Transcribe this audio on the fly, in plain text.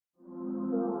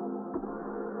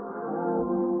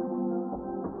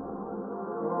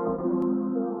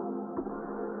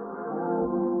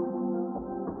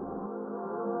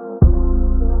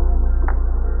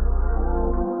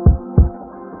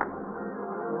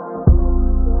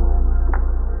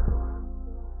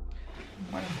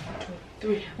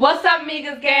3. What's up,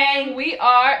 Migas gang? We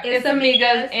are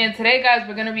ISSAMIGAS, and today, guys,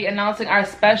 we're gonna be announcing our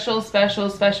special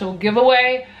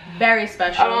giveaway. Very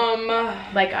special.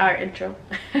 Like our intro.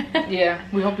 Yeah,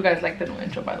 we hope you guys like the new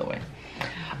intro, by the way.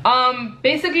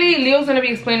 Basically, Leo's gonna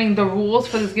be explaining the rules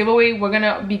for this giveaway. We're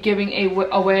gonna be giving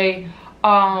away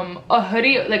a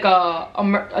hoodie, like a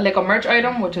merch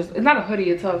item, which is, it's not a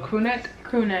hoodie, it's a crew neck.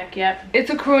 Crew neck, yep. It's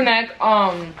a crew neck,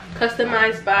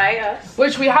 customized by us.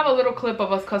 Which we have a little clip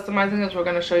of us customizing this. We're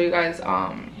gonna show you guys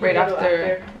right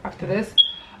after this.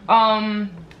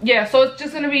 Yeah, so it's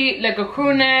just gonna be like a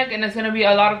crew neck, and it's gonna be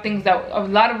a lot of things, that a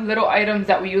lot of little items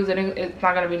that we use, and it's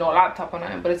not gonna be no laptop on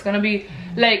it, but it's gonna be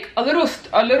like a little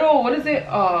what is it,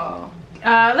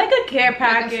 like a care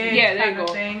package. Like yeah, there you go.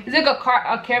 It's like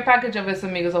a care package of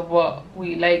ISSAMIGAS of what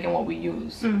we like and what we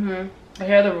use. But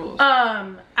here are the rules.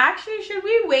 Actually, should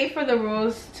we wait for the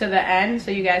rules to the end so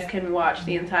you guys can watch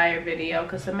the entire video?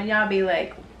 Because some of y'all be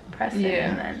like pressing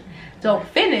and then don't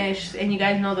finish, and you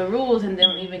guys know the rules and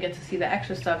don't even get to see the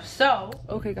extra stuff. So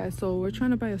okay, guys, so we're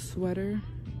trying to buy a sweater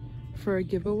for a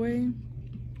giveaway.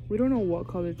 We don't know what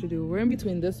color to do. We're in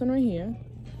between this one right here,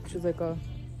 which is like a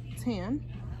tan.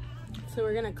 So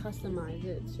we're gonna customize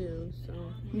it too. So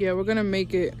yeah, we're gonna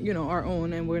make it, you know, our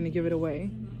own, and we're gonna give it away.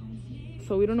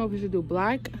 So we don't know if we should do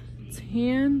black,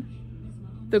 tan.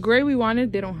 The gray we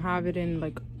wanted, they don't have it in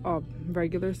like a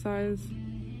regular size.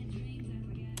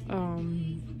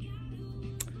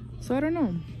 So I don't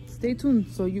know. Stay tuned.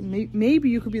 So you maybe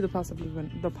you could be the possible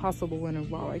winner.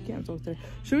 Wow, I can't talk today.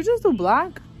 Should we just do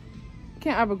black?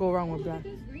 Can't ever go wrong with black.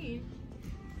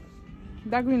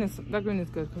 That green is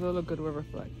good because it'll look good with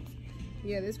reflect.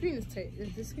 Yeah, this green is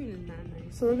not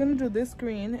nice. So we're gonna do this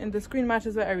green, and this green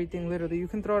matches with everything. Literally, you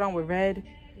can throw it on with red.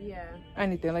 Yeah.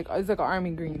 Anything, like it's like an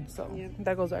army green, so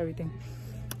that goes with everything.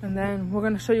 And then we're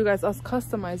gonna show you guys us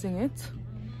customizing it.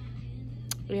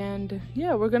 And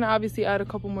yeah, we're gonna obviously add a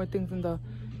couple more things in the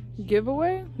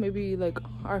giveaway. Maybe like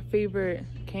our favorite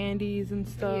candies and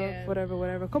stuff. Yeah.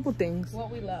 Whatever. A couple things.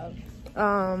 What we love.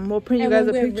 We'll print you guys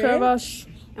a picture of us.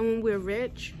 And when we're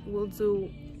rich, we'll do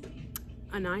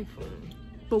an iPhone.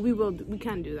 But we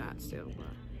can do that still.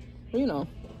 But you know,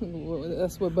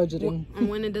 that's what budgeting. And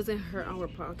when it doesn't hurt our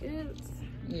pockets.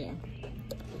 Yeah.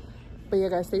 But yeah,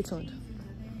 guys, stay tuned.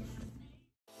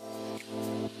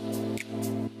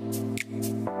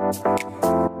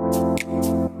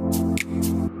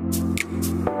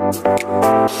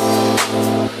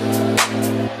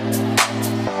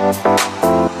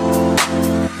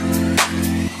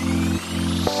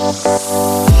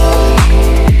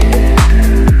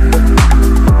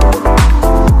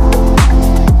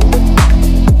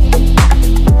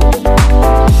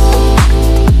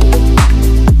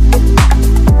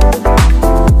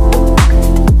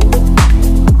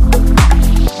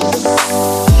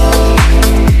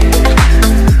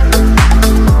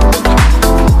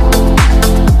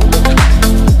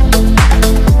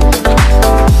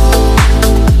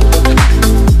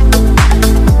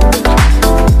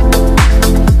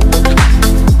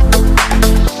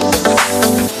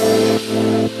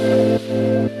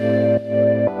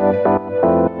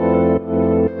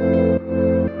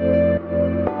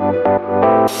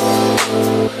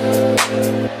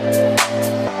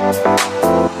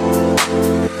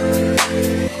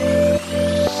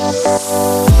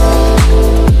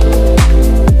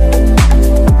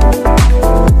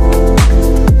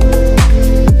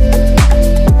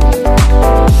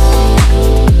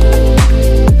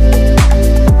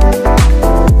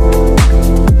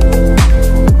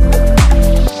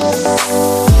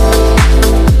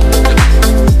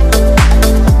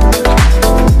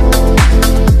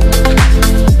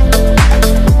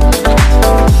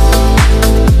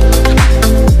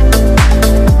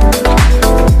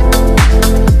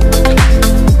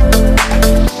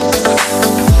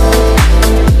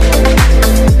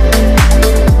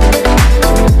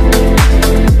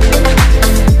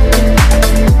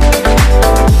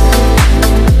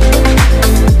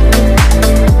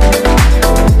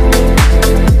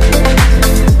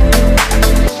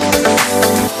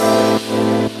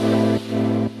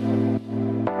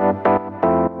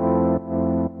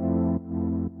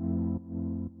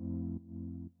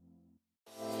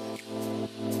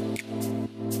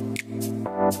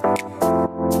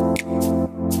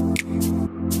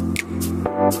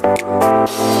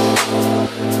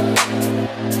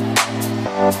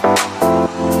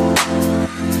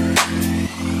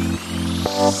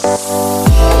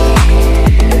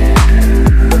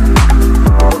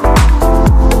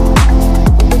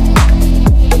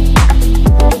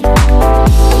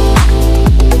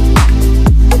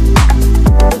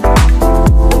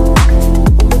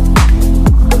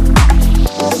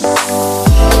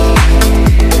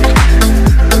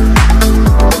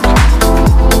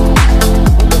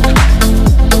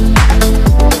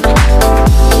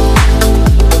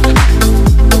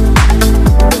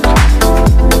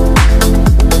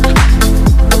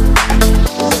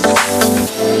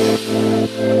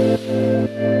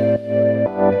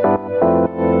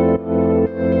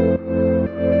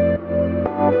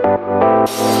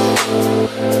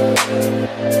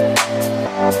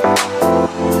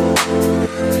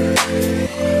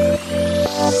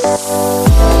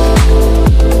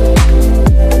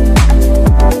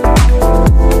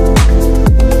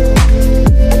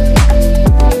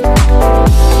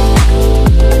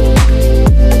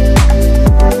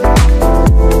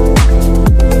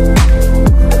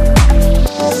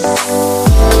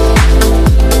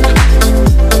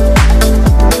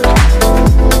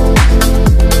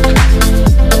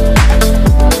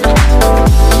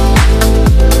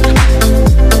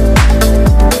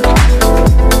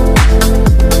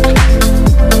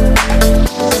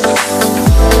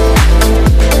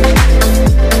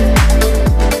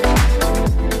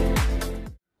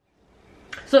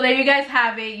 guys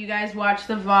have it. You guys watched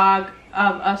the vlog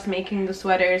of us making the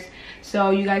sweaters,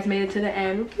 so you guys made it to the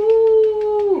end.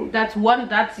 Woo! That's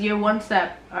your one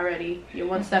step already. You're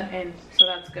one step in, so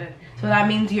that's good. So that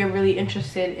means you're really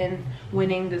interested in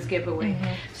winning this giveaway.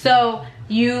 So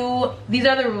these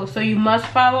are the rules. So you must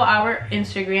follow our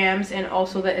Instagrams and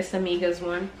also the ISSAMIGAS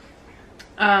one.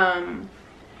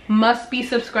 Must be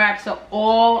subscribed to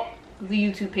all the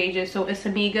YouTube pages. So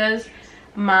ISSAMIGAS,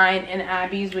 mine, and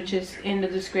Abby's, which is in the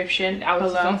description I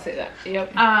was below. gonna say that.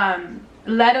 Yep.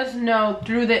 Let us know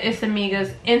through the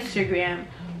ISSAMIGAS Instagram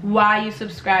why you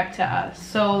subscribe to us.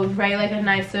 So write like a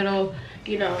nice little,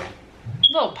 you know,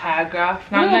 little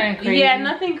paragraph. Nothing crazy. Yeah,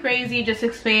 nothing crazy. Just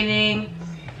explaining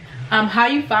how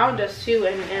you found us too,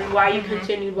 and why you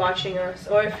continued watching us.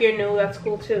 Or if you're new, that's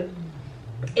cool too.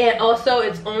 And also,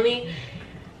 it's only,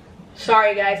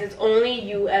 sorry guys, it's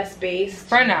only US based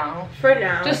for now. For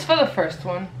now, just for the first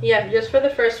one. Yeah, just for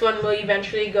the first one. We'll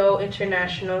eventually go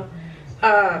international.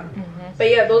 But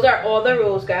yeah, those are all the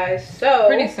rules, guys. So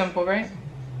pretty simple, right?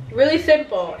 Really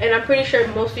simple, and I'm pretty sure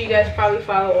most of you guys probably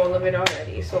follow all of it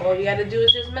already. So all you gotta do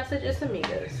is just message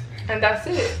ISSAMIGAS, and that's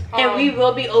it. And we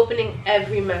will be opening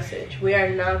every message. We are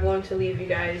not going to leave you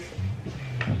guys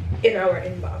in our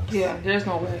inbox. Yeah, there's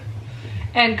no way.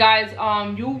 And guys,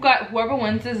 whoever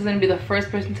wins this is gonna be the first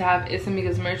person to have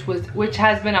ISSAMIGAS merch, which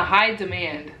has been a high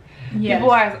demand. Yes.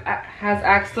 People has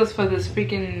asked us for this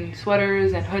freaking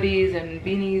sweaters and hoodies and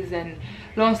beanies and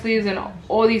long sleeves and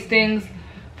all these things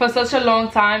for such a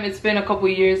long time. It's been a couple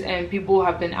years, and people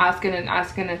have been asking and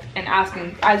asking and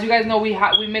asking. As you guys know, we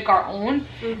make our own,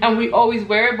 and we always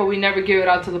wear it, but we never give it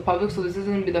out to the public. So this is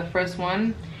gonna be the first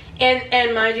one.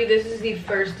 And mind you, this is the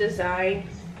first design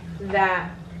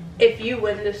that, if you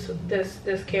win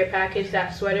this care package,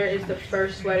 that sweater is the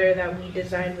first sweater that we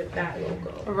designed with that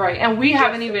logo. Right, and we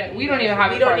don't even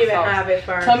have it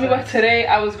for ourselves. Tell me about today.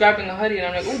 I was grabbing a hoodie and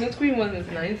I'm like, oh, this green one is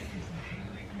nice.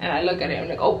 And I look at it, I'm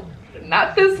like, oh,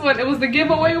 not this one. It was the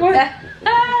giveaway one.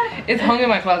 It's hung in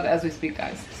my closet as we speak,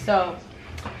 guys. So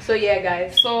yeah,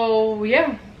 guys. So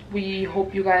yeah, we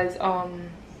hope you guys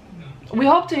we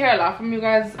hope to hear a lot from you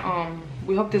guys.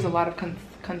 We hope there's a lot of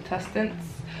contestants.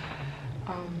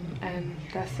 And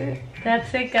that's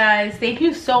it, guys. Thank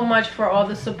you so much for all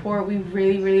the support. We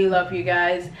really love you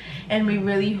guys, and we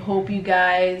really hope you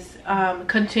guys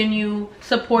continue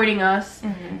supporting us,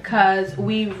 because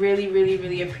we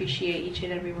really appreciate each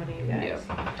and every one of you guys.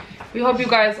 Yeah. We hope you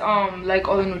guys like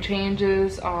all the new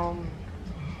changes.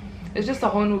 It's just a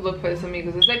whole new look for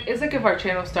ISSAMIGAS. It's like if our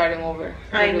channel's starting over.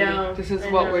 Literally. I know. This is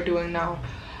what we're doing now.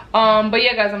 But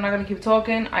yeah, guys, I'm not gonna keep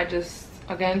talking.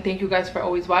 Again, thank you guys for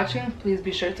always watching. Please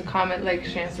be sure to comment, like,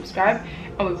 share, and subscribe.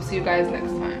 And we will see you guys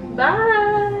next time.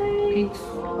 Bye. Peace.